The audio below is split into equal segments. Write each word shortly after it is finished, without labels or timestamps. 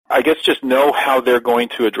I guess just know how they're going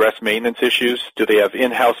to address maintenance issues. Do they have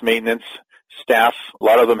in-house maintenance staff? A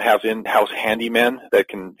lot of them have in-house handymen that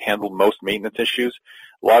can handle most maintenance issues.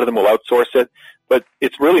 A lot of them will outsource it. But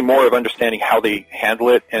it's really more of understanding how they handle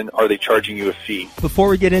it and are they charging you a fee. Before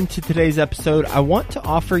we get into today's episode, I want to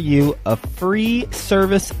offer you a free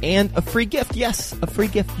service and a free gift. Yes, a free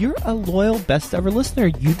gift. You're a loyal Best Ever listener.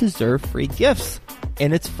 You deserve free gifts.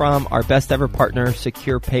 And it's from our Best Ever partner,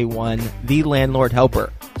 Secure Pay One, the landlord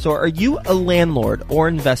helper. So are you a landlord or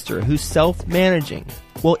investor who's self-managing?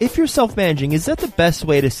 Well, if you're self-managing, is that the best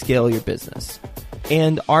way to scale your business?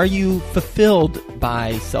 And are you fulfilled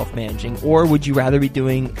by self-managing, or would you rather be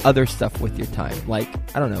doing other stuff with your time? Like,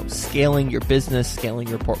 I don't know, scaling your business, scaling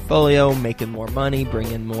your portfolio, making more money,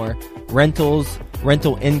 bringing more rentals,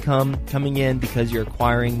 rental income coming in because you're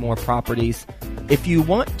acquiring more properties. If you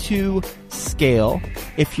want to scale,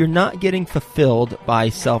 if you're not getting fulfilled by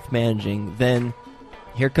self-managing, then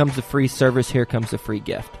here comes a free service, here comes a free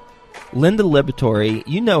gift. Linda Liberatore,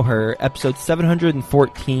 you know her, episode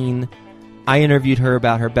 714, I interviewed her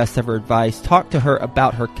about her best ever advice, talked to her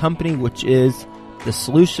about her company, which is the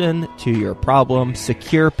solution to your problem,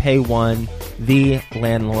 Secure Pay One, the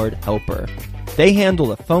landlord helper. They handle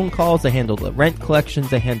the phone calls, they handle the rent collections,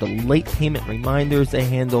 they handle late payment reminders, they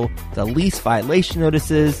handle the lease violation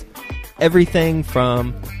notices, everything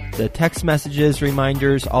from the text messages,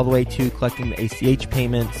 reminders, all the way to collecting the ACH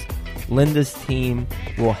payments. Linda's team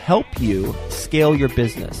will help you scale your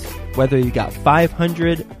business, whether you got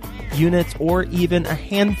 500 units or even a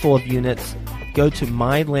handful of units. Go to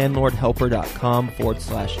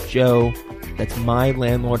mylandlordhelper.com/Joe. That's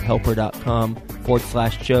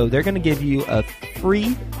mylandlordhelper.com/Joe. They're going to give you a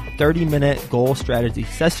free 30-minute goal strategy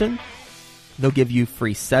session. They'll give you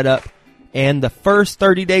free setup and the first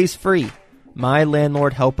 30 days free.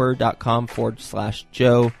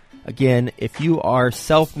 mylandlordhelper.com/Joe. Again, if you are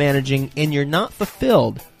self-managing and you're not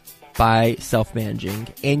fulfilled by self-managing,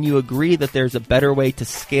 and you agree that there's a better way to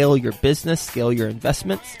scale your business, scale your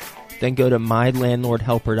investments, then go to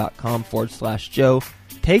mylandlordhelper.com/Joe.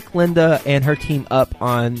 Take Linda and her team up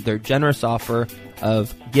on their generous offer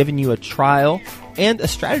of giving you a trial and a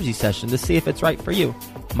strategy session to see if it's right for you.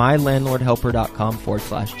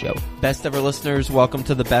 mylandlordhelper.com/Joe. Best Ever listeners, welcome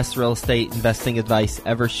to the Best Real Estate Investing Advice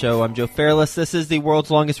Ever show. I'm Joe Fairless. This is the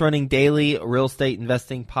world's longest running daily real estate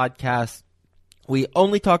investing podcast. We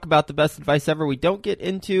only talk about the best advice ever. We don't get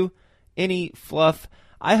into any fluff.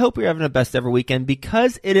 I hope you're having a best ever weekend.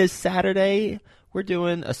 Because it is Saturday, we're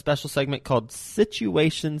doing a special segment called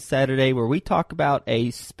Situation Saturday, where we talk about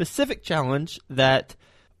a specific challenge that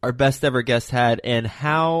our best ever guest had and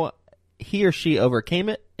how he or she overcame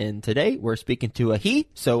it. And today we're speaking to a he,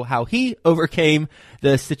 so how he overcame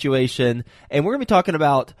the situation. And we're going to be talking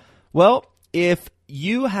about, well, if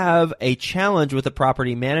you have a challenge with a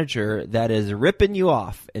property manager that is ripping you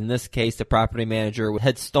off. In this case, the property manager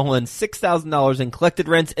had stolen $6,000 in collected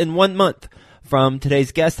rents in 1 month from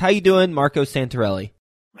today's guest. How you doing, Marco Santarelli?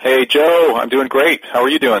 Hey, Joe. I'm doing great. How are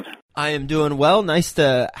you doing? I am doing well. Nice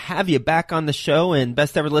to have you back on the show. And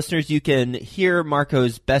Best Ever listeners, you can hear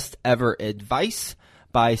Marco's best ever advice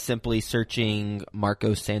by simply searching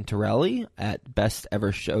Marco Santarelli at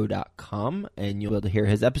bestevershow.com, and you'll be able to hear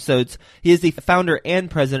his episodes. He is the founder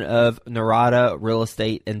and president of Narada Real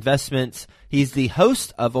Estate Investments. He's the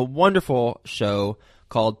host of a wonderful show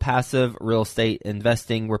called Passive Real Estate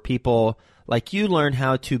Investing, where people like you learn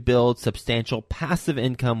how to build substantial passive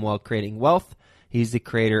income while creating wealth. He's the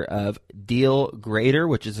creator of Deal Grader,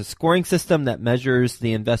 which is a scoring system that measures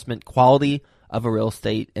the investment quality of a real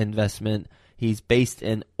estate investment. He's based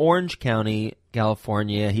in Orange County,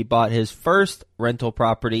 California. He bought his first rental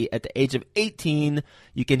property at the age of 18.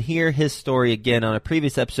 You can hear his story again on a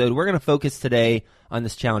previous episode. We're going to focus today on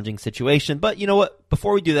this challenging situation. But you know what?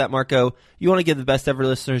 Before we do that, Marco, you want to give the Best Ever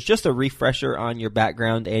listeners just a refresher on your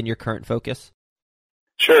background and your current focus?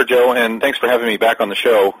 Sure, Joe, and thanks for having me back on the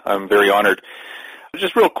show. I'm very honored.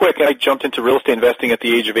 Just real quick, I jumped into real estate investing at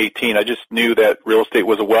the age of 18. I just knew that real estate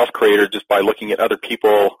was a wealth creator just by looking at other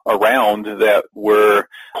people around that were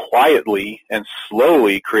quietly and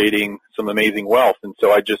slowly creating some amazing wealth. And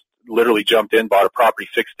so I just literally jumped in, bought a property,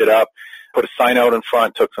 fixed it up, put a sign out in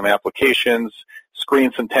front, took some applications,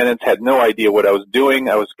 screened some tenants, had no idea what I was doing.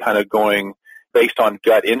 I was kind of going based on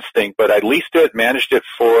gut instinct, but I leased it, managed it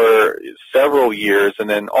for several years, and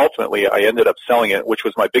then ultimately I ended up selling it, which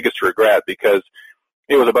was my biggest regret because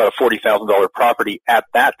it was about a $40,000 property at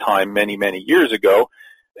that time, many, many years ago,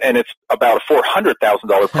 and it's about a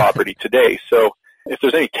 $400,000 property today. So if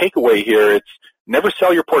there's any takeaway here, it's never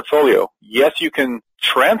sell your portfolio. Yes, you can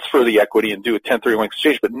transfer the equity and do a 1031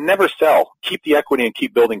 exchange, but never sell. Keep the equity and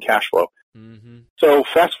keep building cash flow. Mm-hmm. So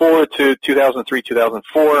fast forward to 2003,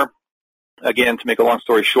 2004. Again, to make a long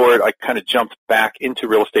story short, I kind of jumped back into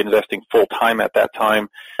real estate investing full time at that time.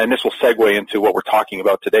 And this will segue into what we're talking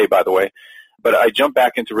about today, by the way. But I jumped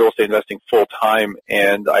back into real estate investing full time,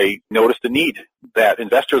 and I noticed a need that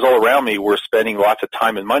investors all around me were spending lots of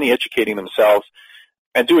time and money educating themselves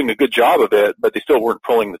and doing a good job of it, but they still weren't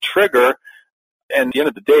pulling the trigger. And at the end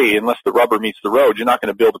of the day, unless the rubber meets the road, you're not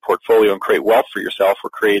going to build a portfolio and create wealth for yourself or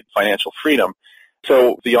create financial freedom.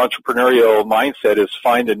 So the entrepreneurial mindset is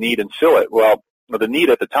find a need and fill it. Well, the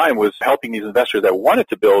need at the time was helping these investors that wanted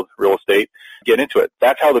to build real estate get into it.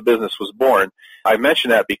 That's how the business was born. I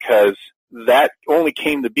mention that because that only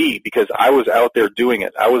came to be because I was out there doing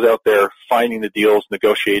it. I was out there finding the deals,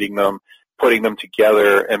 negotiating them, putting them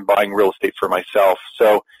together, and buying real estate for myself.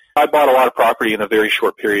 So I bought a lot of property in a very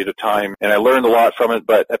short period of time, and I learned a lot from it,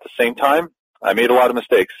 but at the same time, I made a lot of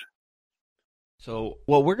mistakes. So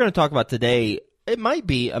what we're going to talk about today, it might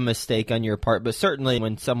be a mistake on your part, but certainly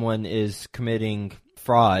when someone is committing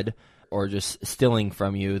fraud or just stealing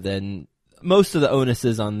from you, then most of the onus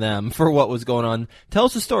is on them for what was going on. Tell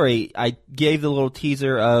us a story. I gave the little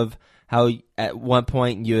teaser of how at one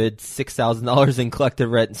point you had $6,000 in collective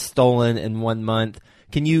rent stolen in 1 month.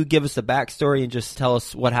 Can you give us a backstory and just tell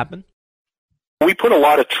us what happened? We put a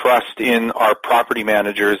lot of trust in our property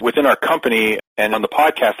managers within our company, and on the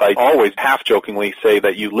podcast I always half-jokingly say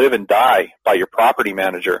that you live and die by your property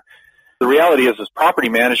manager. The reality is property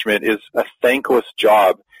management is a thankless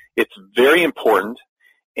job. It's very important,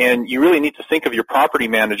 and you really need to think of your property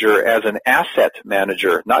manager as an asset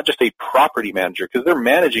manager, not just a property manager, because they're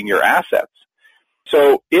managing your assets.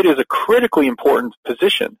 So it is a critically important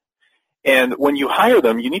position. And when you hire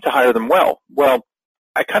them, you need to hire them well. Well,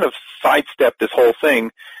 I kind of sidestepped this whole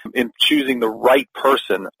thing in choosing the right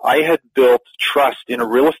person. I had built trust in a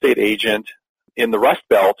real estate agent in the Rust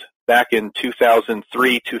Belt back in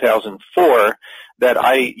 2003, 2004 that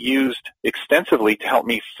I used extensively to help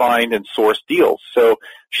me find and source deals. So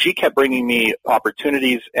she kept bringing me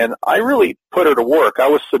opportunities, and I really put her to work. I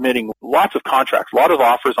was submitting lots of contracts, a lot of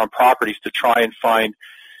offers on properties to try and find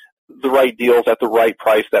the right deals at the right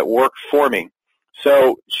price that worked for me.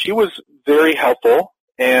 So she was very helpful,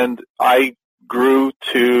 and I grew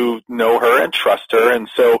to know her and trust her, and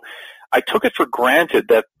so I took it for granted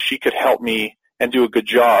that she could help me and do a good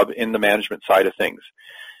job in the management side of things.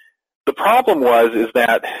 The problem is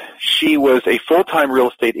that she was a full-time real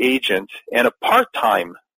estate agent and a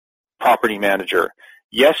part-time property manager.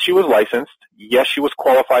 Yes, she was licensed. Yes, she was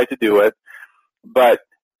qualified to do it, but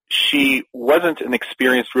she wasn't an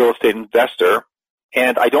experienced real estate investor,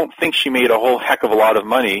 and I don't think she made a whole heck of a lot of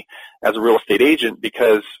money as a real estate agent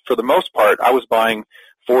because, for the most part, I was buying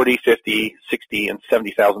 $40,000, $50,000, $60,000, and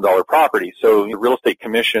 $70,000 properties. So your real estate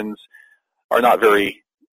commissions are not very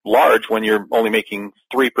large when you're only making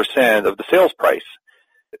 3% of the sales price.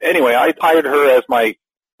 Anyway, I hired her as my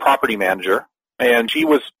property manager, and she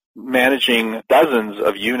was managing dozens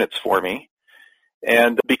of units for me.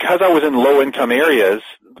 And because I was in low-income areas,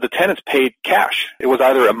 the tenants paid cash. It was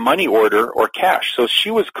either a money order or cash. So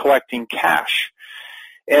she was collecting cash.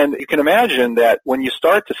 And you can imagine that when you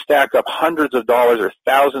start to stack up hundreds of dollars or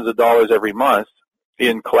thousands of dollars every month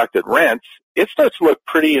in collected rents, it starts to look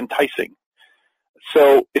pretty enticing.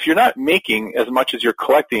 So if you're not making as much as you're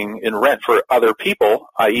collecting in rent for other people,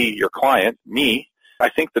 i.e. your client, me, I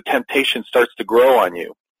think the temptation starts to grow on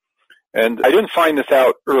you. And I didn't find this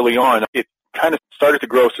out early on. It kind of started to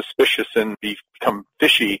grow suspicious and become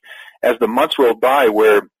fishy as the months rolled by,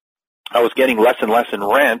 where I was getting less and less in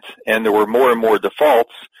rent, and there were more and more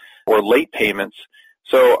defaults or late payments.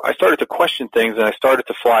 So I started to question things, and I started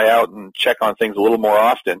to fly out and check on things a little more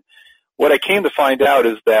often. What I came to find out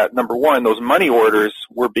is that, number one, those money orders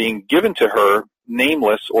were being given to her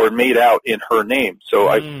nameless or made out in her name. So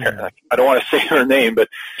I don't want to say her name, but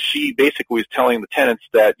she basically was telling the tenants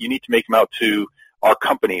that you need to make them out to our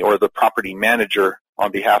company or the property manager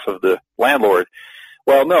on behalf of the landlord.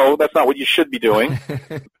 Well, no, that's not what you should be doing.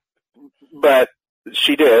 But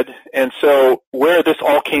she did. And so where this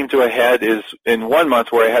all came to a head is in 1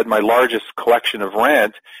 month where I had my largest collection of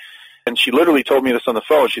rent. And she literally told me this on the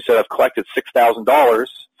phone. She said, I've collected $6,000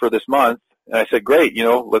 for this month. And I said, great,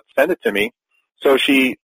 let's send it to me. So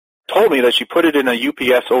she told me that she put it in a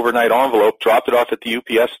UPS overnight envelope, dropped it off at the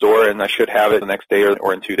UPS store, and I should have it the next day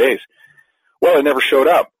or in 2 days. Well, it never showed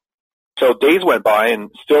up. So days went by, and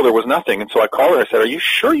still there was nothing. And so I called her. I said, are you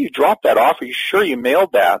sure you dropped that off? Are you sure you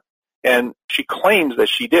mailed that? And she claims that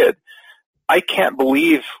she did. I can't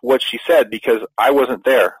believe what she said because I wasn't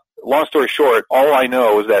there. Long story short, all I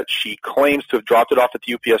know is that she claims to have dropped it off at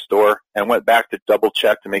the UPS store and went back to double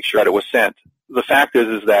check to make sure that it was sent. the fact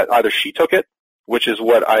is that either she took it, which is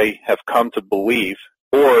what I have come to believe,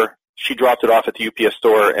 or she dropped it off at the UPS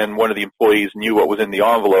store and one of the employees knew what was in the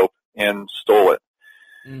envelope and stole it.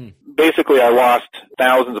 Basically, I lost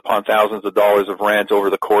thousands upon thousands of dollars of rent over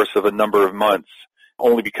the course of a number of months,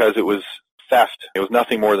 only because it was theft. It was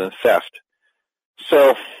nothing more than theft.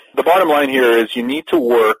 So the bottom line here is you need to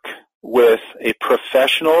work with a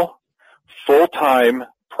professional, full-time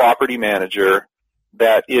property manager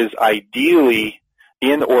that is ideally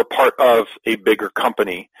in or part of a bigger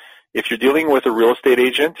company. If you're dealing with a real estate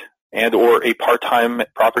agent and or a part-time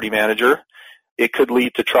property manager, it could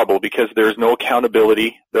lead to trouble because there's no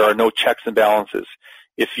accountability. There are no checks and balances.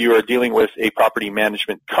 If you are dealing with a property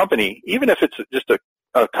management company, even if it's just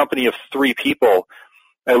a company of 3 people,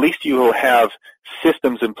 at least you will have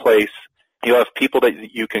systems in place. You'll have people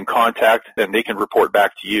that you can contact and they can report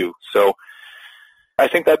back to you. So I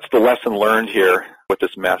think that's the lesson learned here with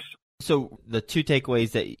this mess. So the 2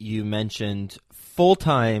 takeaways that you mentioned,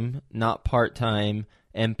 full-time, not part-time,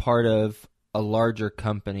 and part of a larger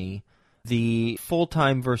company. The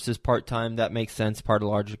full-time versus part-time, that makes sense. Part of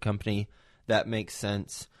a larger company, that makes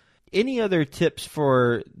sense. Any other tips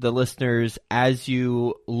for the listeners as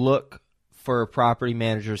you look for property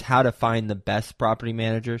managers, how to find the best property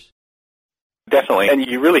managers? Definitely. And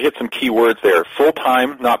you really hit some key words there.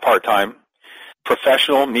 Full-time, not part-time.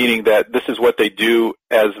 Professional, meaning that this is what they do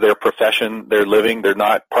as their profession, their living. They're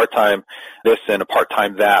not part-time this and a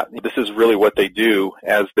part-time that. This is really what they do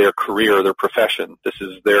as their career, their profession. This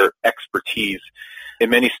is their expertise. In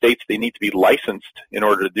many states, they need to be licensed in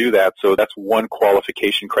order to do that. So that's one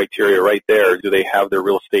qualification criteria right there. Do they have their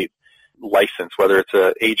real estate license, whether it's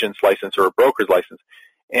an agent's license or a broker's license?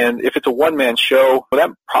 And if it's a one-man show, well,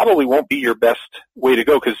 that probably won't be your best way to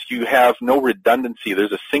go because you have no redundancy.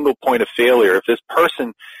 There's a single point of failure. If this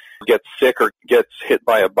person gets sick or gets hit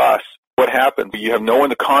by a bus, what happens? You have no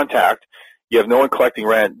one to contact. You have no one collecting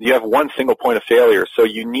rent. You have one single point of failure. So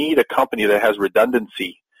you need a company that has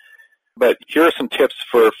redundancy. But here are some tips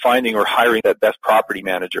for finding or hiring that best property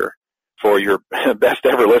manager for your best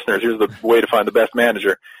ever listeners. Here's the way to find the best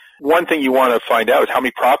manager. One thing you want to find out is how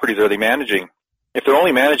many properties are they managing. If they're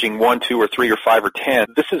only managing 1, 2, or 3, or 5, or 10,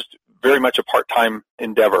 this is very much a part-time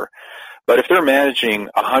endeavor. But if they're managing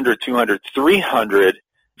 100, 200, 300,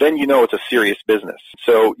 then you know it's a serious business.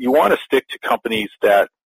 So you want to stick to companies that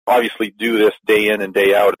obviously do this day in and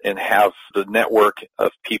day out and have the network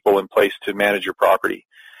of people in place to manage your property.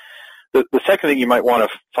 The second thing you might want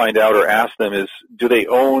to find out or ask them is, do they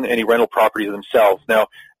own any rental properties themselves? Now,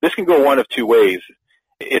 this can go one of 2 ways.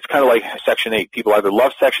 It's kind of like Section 8. People either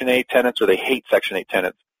love Section 8 tenants or they hate Section 8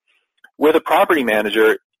 tenants. With a property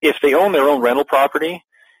manager, if they own their own rental property,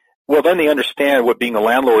 well, then they understand what being a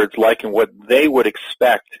landlord is like and what they would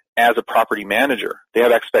expect as a property manager. They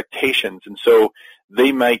have expectations, and so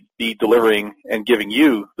they might be delivering and giving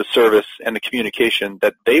you the service and the communication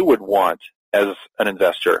that they would want as an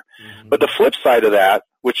investor. Mm-hmm. But the flip side of that,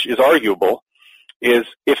 which is arguable, is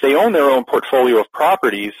if they own their own portfolio of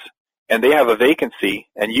properties and they have a vacancy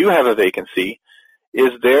and you have a vacancy,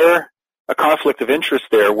 is there a conflict of interest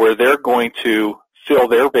there where they're going to fill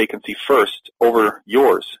their vacancy first over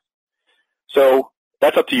yours? So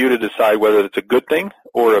that's up to you to decide whether it's a good thing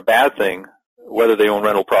or a bad thing, whether they own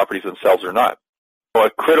rental properties themselves or not. A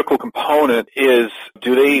critical component is,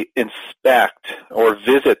 do they inspect or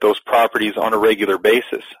visit those properties on a regular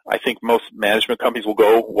basis? I think most management companies will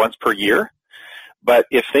go once per year. But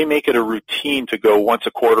if they make it a routine to go once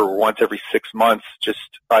a quarter or once every 6 months, just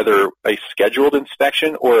either a scheduled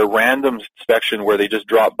inspection or a random inspection where they just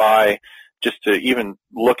drop by just to even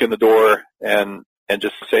look in the door and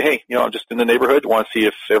just say, hey, I'm just in the neighborhood, want to see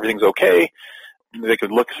if everything's okay. They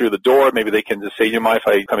could look through the door. Maybe they can just say, do you mind if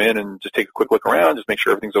I come in and just take a quick look around, just make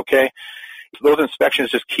sure everything's okay. So those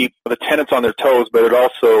inspections just keep the tenants on their toes, but it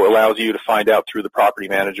also allows you to find out through the property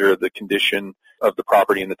manager the condition of the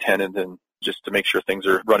property and the tenant, and just to make sure things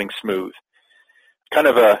are running smooth. Kind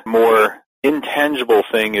of a more intangible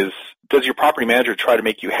thing is, does your property manager try to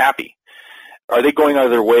make you happy? Are they going out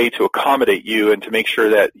of their way to accommodate you and to make sure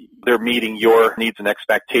that they're meeting your needs and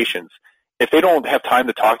expectations? If they don't have time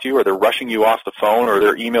to talk to you, or they're rushing you off the phone, or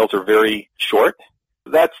their emails are very short,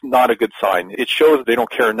 that's not a good sign. It shows that they don't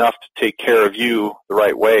care enough to take care of you the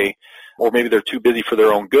right way, or maybe they're too busy for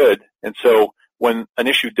their own good. And so when an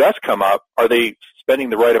issue does come up, are they spending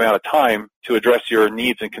the right amount of time to address your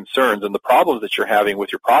needs and concerns and the problems that you're having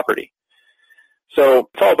with your property? So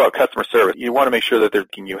it's all about customer service. You want to make sure that they're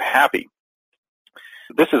making you happy.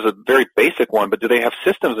 This is a very basic one, but do they have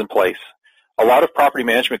systems in place? A lot of property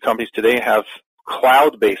management companies today have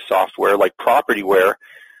cloud-based software like Propertyware,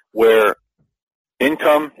 where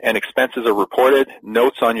income and expenses are reported,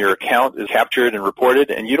 notes on your account is captured and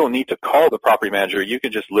reported, and you don't need to call the property manager. You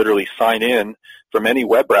can just literally sign in from any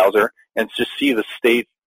web browser and just see the state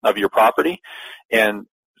of your property and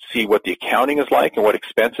see what the accounting is like and what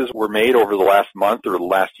expenses were made over the last month or the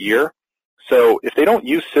last year. So if they don't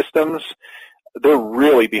use systems, they're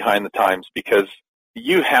really behind the times, because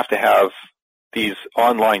you have to have these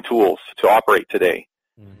online tools to operate today.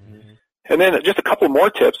 And then just a couple more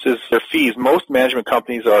tips is their fees. Most management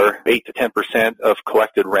companies are 8 to 10% of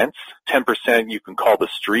collected rents. 10% you can call the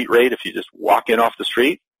street rate if you just walk in off the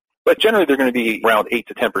street. But generally they're going to be around 8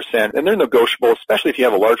 to 10%, and they're negotiable, especially if you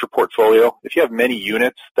have a larger portfolio. If you have many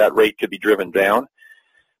units, that rate could be driven down.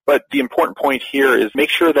 But the important point here is make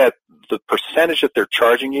sure that the percentage that they're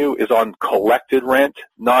charging you is on collected rent,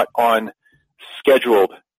 not on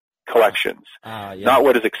scheduled collections, not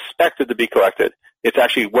what is expected to be collected. It's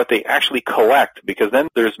actually what they actually collect, because then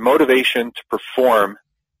there's motivation to perform.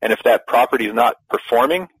 And if that property is not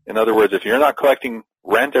performing, in other words, if you're not collecting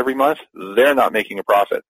rent every month, they're not making a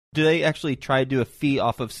profit. Do they actually try to do a fee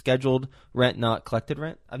off of scheduled rent, not collected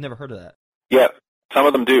rent? I've never heard of that. Yeah, some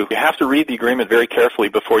of them do. You have to read the agreement very carefully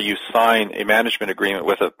before you sign a management agreement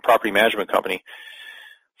with a property management company.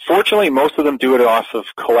 Fortunately, most of them do it off of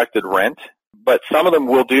collected rent, but some of them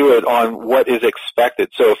will do it on what is expected.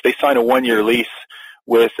 So if they sign a 1-year lease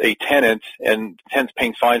with a tenant and the tenant's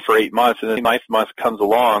paying fine for 8 months, and then the 9th month comes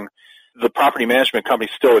along, the property management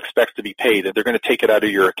company still expects to be paid. They're going to take it out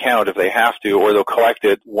of your account if they have to, or they'll collect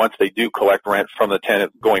it once they do collect rent from the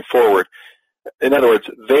tenant going forward. In other words,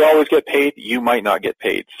 they always get paid. You might not get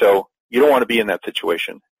paid. So you don't want to be in that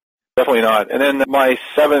situation. Definitely not. And then my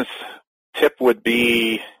 7th tip would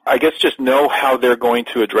be, I guess, just know how they're going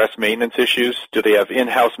to address maintenance issues. Do they have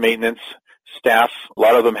in-house maintenance staff? A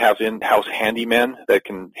lot of them have in-house handymen that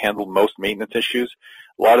can handle most maintenance issues.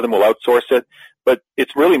 A lot of them will outsource it. But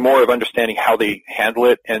it's really more of understanding how they handle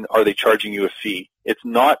it, and are they charging you a fee. It's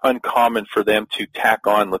not uncommon for them to tack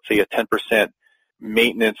on, let's say, a 10%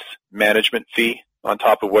 maintenance management fee on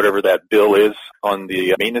top of whatever that bill is on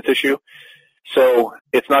the maintenance issue. So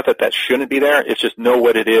it's not that that shouldn't be there. It's just know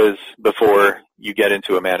what it is before you get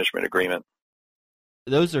into a management agreement.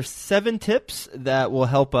 Those are 7 tips that will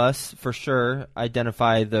help us, for sure,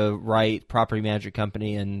 identify the right property management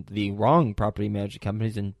company and the wrong property management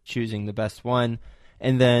companies and choosing the best one.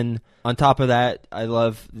 And then on top of that, I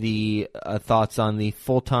love the thoughts on the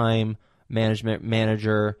full-time management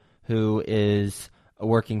manager who is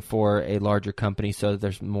working for a larger company, so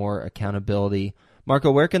there's more accountability.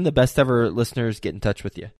 Marco, where can the best ever listeners get in touch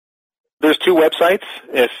with you? There's 2 websites.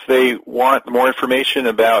 If they want more information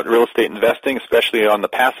about real estate investing, especially on the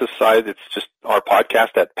passive side, it's just our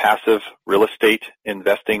podcast at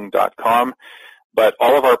passiverealestateinvesting.com. But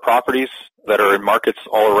all of our properties that are in markets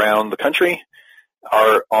all around the country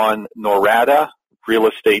are on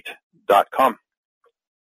noradarealestate.com.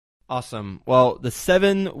 Awesome. Well, the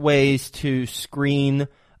 7 ways to screen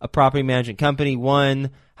a property management company.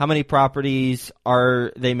 1, how many properties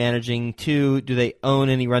are they managing? 2, do they own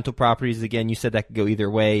any rental properties? Again, you said that could go either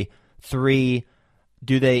way. 3,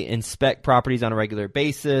 do they inspect properties on a regular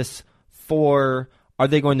basis? 4, are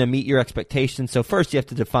they going to meet your expectations? So first you have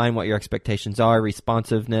to define what your expectations are,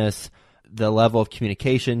 responsiveness, the level of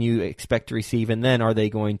communication you expect to receive, and then are they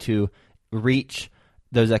going to reach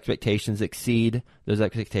those expectations, exceed those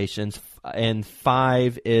expectations? And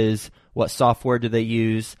 5 is, what software do they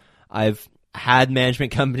use? I've had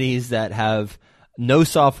management companies that have no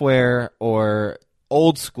software or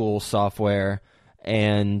old school software,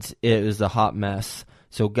 and it was a hot mess.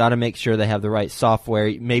 So got to make sure they have the right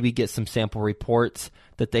software. Maybe get some sample reports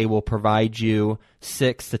that they will provide you.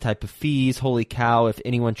 6, the type of fees. Holy cow, if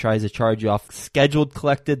anyone tries to charge you off scheduled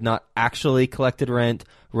collected, not actually collected rent,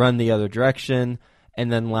 run the other direction.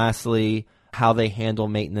 And then lastly, how they handle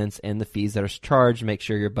maintenance and the fees that are charged. Make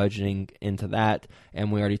sure you're budgeting into that.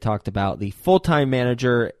 And we already talked about the full-time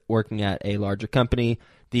manager working at a larger company.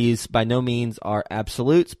 These by no means are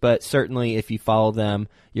absolutes, but certainly if you follow them,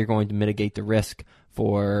 you're going to mitigate the risk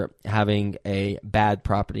for having a bad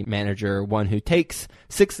property manager, one who takes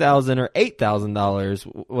 $6,000 or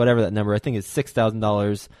 $8,000, whatever that number, I think it's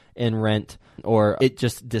 $6,000 in rent, or it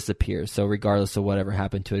just disappears. So regardless of whatever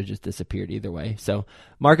happened to it, it just disappeared either way. So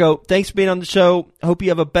Marco, thanks for being on the show. Hope you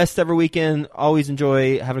have a best ever weekend. Always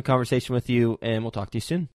enjoy having a conversation with you, and we'll talk to you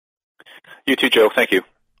soon. You too, Joe. Thank you.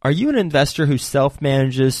 Are you an investor who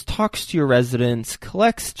self-manages, talks to your residents,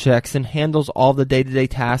 collects checks, and handles all the day-to-day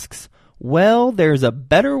tasks? Well, there's a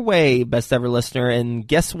better way, best ever listener, and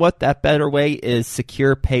guess what? That better way is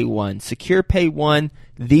Secure Pay One. Secure Pay One,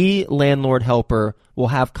 the landlord helper, will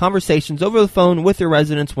have conversations over the phone with your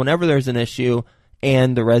residents whenever there's an issue,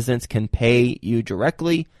 and the residents can pay you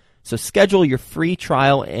directly. So schedule your free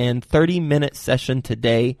trial and 30-minute session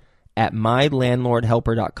today at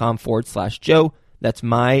mylandlordhelper.com/Joe. That's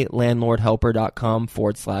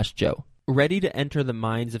mylandlordhelper.com/Joe. Ready to enter the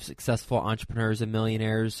minds of successful entrepreneurs and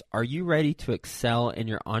millionaires? Are you ready to excel in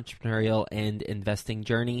your entrepreneurial and investing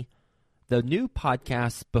journey? The new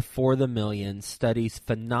podcast, Before the Millions, studies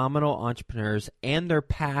phenomenal entrepreneurs and their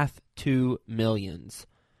path to millions.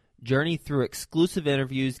 Journey through exclusive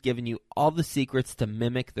interviews, giving you all the secrets to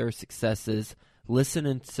mimic their successes. Listen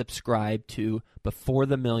and subscribe to Before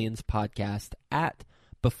the Millions podcast at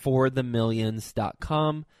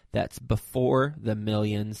beforethemillions.com. That's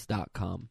beforethemillions.com.